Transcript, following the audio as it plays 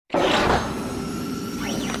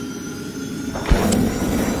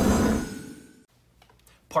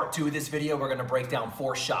Part 2 of this video, we're going to break down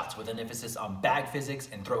 4 shots with an emphasis on bag physics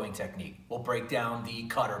and throwing technique. We'll break down the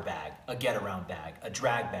cutter bag, a get-around bag, a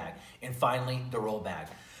drag bag, and finally, the roll bag.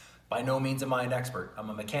 By no means am I an expert. I'm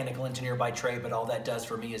a mechanical engineer by trade, but all that does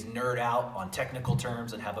for me is nerd out on technical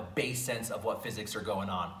terms and have a base sense of what physics are going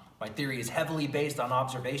on. My theory is heavily based on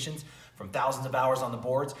observations from thousands of hours on the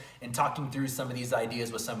boards and talking through some of these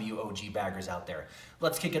ideas with some of you OG baggers out there.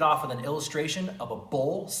 Let's kick it off with an illustration of a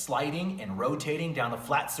bowl sliding and rotating down a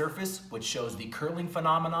flat surface, which shows the curling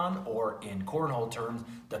phenomenon, or in cornhole terms,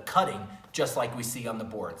 the cutting, just like we see on the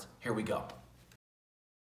boards. Here we go.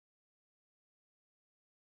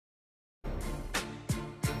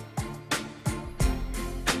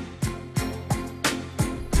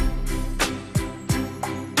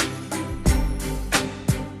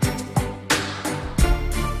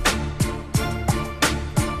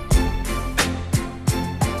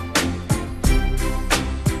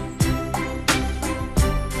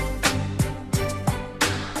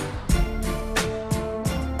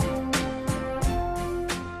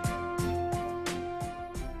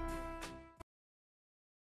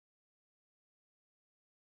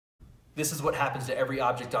 This is what happens to every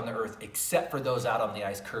object on the earth except for those out on the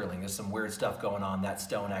ice curling. There's some weird stuff going on. That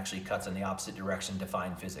stone actually cuts in the opposite direction,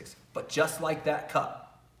 defying physics. But just like that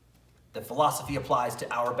cut, the philosophy applies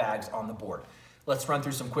to our bags on the board. Let's run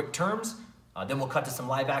through some quick terms, then we'll cut to some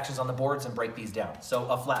live actions on the boards and break these down. So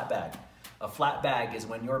a flat bag. A flat bag is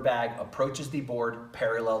when your bag approaches the board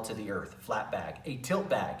parallel to the earth. Flat bag. A tilt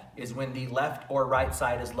bag is when the left or right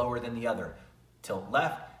side is lower than the other. Tilt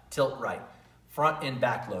left, tilt right. Front and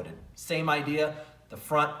back loaded. Same idea, the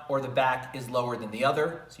front or the back is lower than the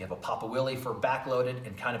other, so you have a pop a willy for back loaded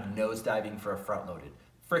and kind of nose diving for a front loaded.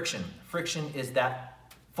 Friction. Friction is that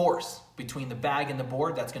force between the bag and the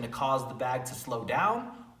board that's going to cause the bag to slow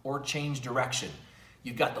down or change direction.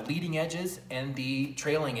 You've got the leading edges and the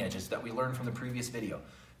trailing edges that we learned from the previous video.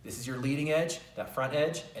 This is your leading edge, that front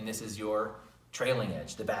edge, and this is your trailing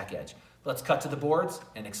edge, the back edge. Let's cut to the boards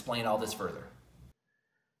and explain all this further.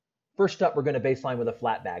 First up, we're going to baseline with a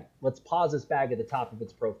flat bag. Let's pause this bag at the top of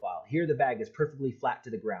its profile. Here the bag is perfectly flat to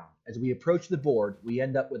the ground. As we approach the board, we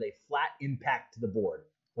end up with a flat impact to the board.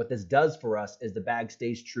 What this does for us is the bag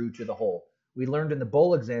stays true to the hole. We learned in the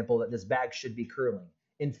bowl example that this bag should be curling.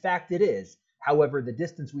 In fact, it is. However, the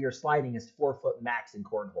distance we are sliding is 4 foot max in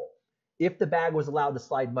cornhole. If the bag was allowed to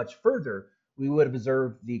slide much further, we would have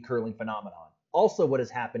observed the curling phenomenon. Also, what is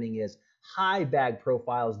happening is high bag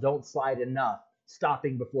profiles don't slide enough,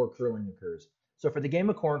 stopping before curling occurs. So for the game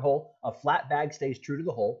of cornhole, a flat bag stays true to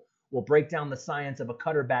the hole. We'll break down the science of a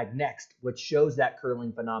cutter bag next, which shows that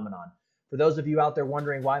curling phenomenon. For those of you out there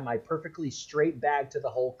wondering why my perfectly straight bag to the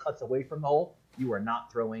hole cuts away from the hole, you are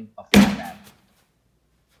not throwing a flat bag.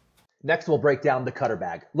 Next, we'll break down the cutter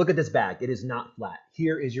bag. Look at this bag. It is not flat.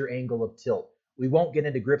 Here is your angle of tilt. We won't get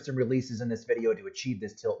into grips and releases in this video to achieve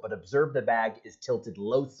this tilt, but observe the bag is tilted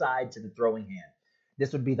low side to the throwing hand.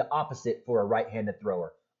 This would be the opposite for a right-handed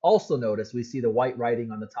thrower. Also notice we see the white writing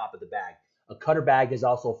on the top of the bag. A cutter bag is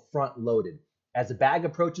also front-loaded. As the bag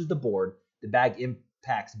approaches the board, the bag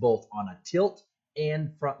impacts both on a tilt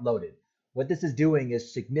and front-loaded. What this is doing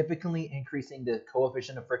is significantly increasing the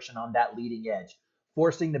coefficient of friction on that leading edge,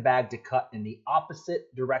 forcing the bag to cut in the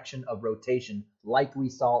opposite direction of rotation like we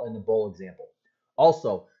saw in the bowl example.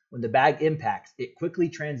 Also, when the bag impacts, it quickly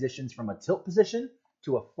transitions from a tilt position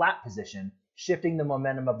to a flat position, shifting the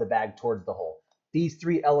momentum of the bag towards the hole. These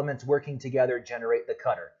 3 elements working together generate the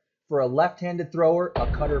cutter. For a left-handed thrower, a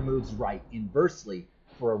cutter moves right. Inversely,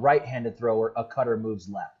 for a right-handed thrower, a cutter moves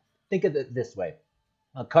left. Think of it this way.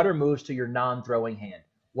 A cutter moves to your non-throwing hand.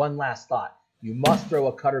 One last thought. You must throw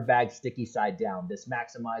a cutter bag sticky side down. This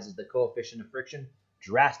maximizes the coefficient of friction,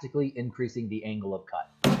 drastically increasing the angle of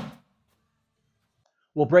cut.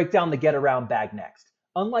 We'll break down the get-around bag next.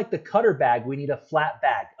 Unlike the cutter bag, we need a flat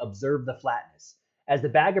bag. Observe the flatness. As the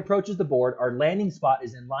bag approaches the board, our landing spot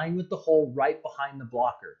is in line with the hole right behind the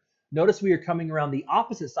blocker. Notice we are coming around the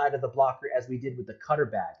opposite side of the blocker as we did with the cutter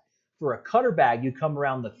bag. For a cutter bag, you come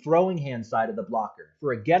around the throwing hand side of the blocker.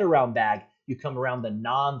 For a get-around bag, you come around the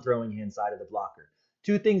non-throwing hand side of the blocker.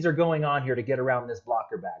 2 things are going on here to get around this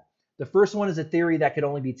blocker bag. The first one is a theory that can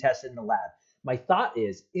only be tested in the lab. My thought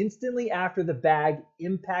is, instantly after the bag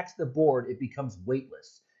impacts the board, it becomes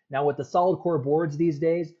weightless. Now with the solid core boards these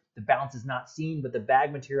days, the bounce is not seen, but the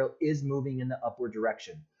bag material is moving in the upward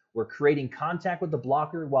direction. We're creating contact with the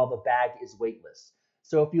blocker while the bag is weightless.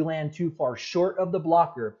 So if you land too far short of the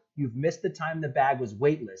blocker, you've missed the time the bag was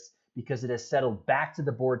weightless because it has settled back to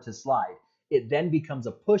the board to slide. It then becomes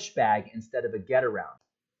a push bag instead of a get around.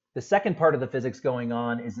 The second part of the physics going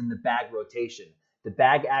on is in the bag rotation. The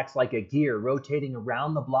bag acts like a gear rotating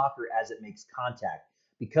around the blocker as it makes contact.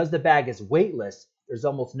 Because the bag is weightless, there's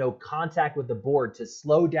almost no contact with the board to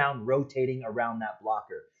slow down rotating around that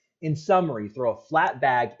blocker. In summary, throw a flat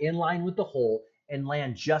bag in line with the hole and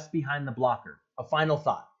land just behind the blocker. A final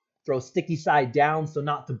thought, throw sticky side down so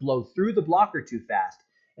not to blow through the blocker too fast,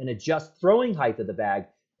 and adjust throwing height of the bag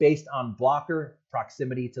based on blocker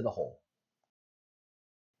proximity to the hole.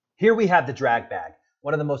 Here we have the drag bag,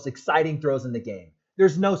 one of the most exciting throws in the game.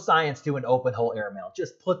 There's no science to an open hole airmail,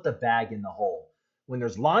 just put the bag in the hole. When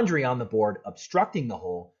there's laundry on the board obstructing the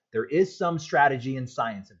hole, there is some strategy and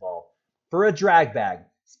science involved. For a drag bag,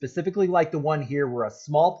 specifically like the one here where a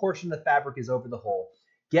small portion of the fabric is over the hole,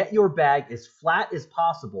 get your bag as flat as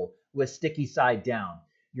possible with sticky side down.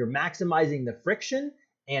 You're maximizing the friction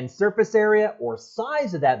and surface area or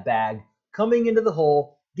size of that bag coming into the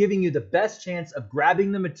hole, giving you the best chance of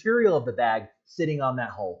grabbing the material of the bag sitting on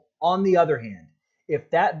that hole. On the other hand, if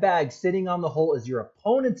that bag sitting on the hole is your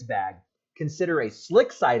opponent's bag, consider a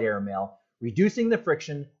slick side airmail, reducing the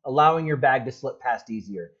friction, allowing your bag to slip past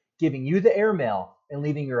easier, giving you the airmail and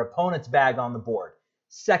leaving your opponent's bag on the board.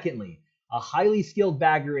 Secondly, a highly skilled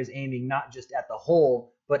bagger is aiming not just at the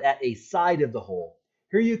hole, but at a side of the hole.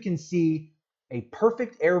 Here you can see a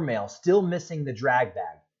perfect airmail still missing the drag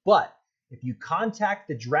bag, but if you contact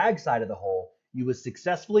the drag side of the hole, you will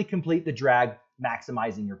successfully complete the drag,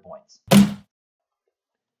 maximizing your points.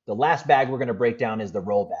 The last bag we're going to break down is the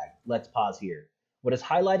roll bag. Let's pause here. What is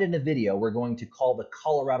highlighted in the video, we're going to call the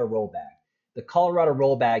Colorado roll bag. The Colorado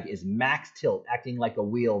roll bag is max tilt, acting like a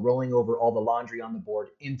wheel, rolling over all the laundry on the board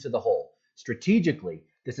into the hole. Strategically,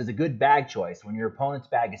 this is a good bag choice when your opponent's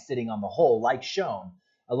bag is sitting on the hole, like shown,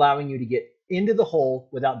 allowing you to get into the hole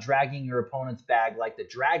without dragging your opponent's bag like the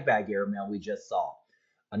drag bag airmail we just saw.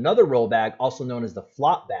 Another roll bag, also known as the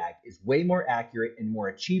flop bag, is way more accurate and more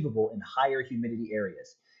achievable in higher humidity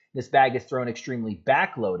areas. This bag is thrown extremely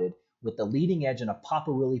backloaded with the leading edge in a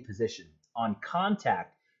pop-a-willy position. On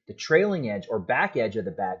contact, the trailing edge or back edge of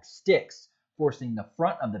the bag sticks, forcing the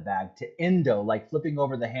front of the bag to endo like flipping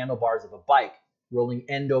over the handlebars of a bike, rolling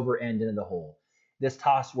end over end into the hole. This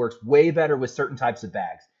toss works way better with certain types of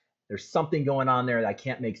bags. There's something going on there that I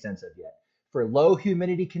can't make sense of yet. For low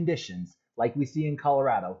humidity conditions, like we see in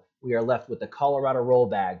Colorado, we are left with the Colorado roll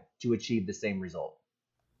bag to achieve the same result.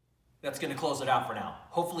 That's going to close it out for now.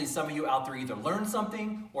 Hopefully some of you out there either learned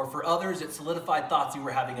something, or for others it solidified thoughts you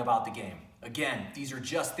were having about the game. Again, these are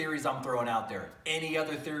just theories I'm throwing out there. Any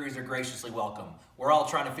other theories are graciously welcome. We're all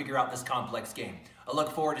trying to figure out this complex game. I look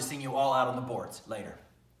forward to seeing you all out on the boards later.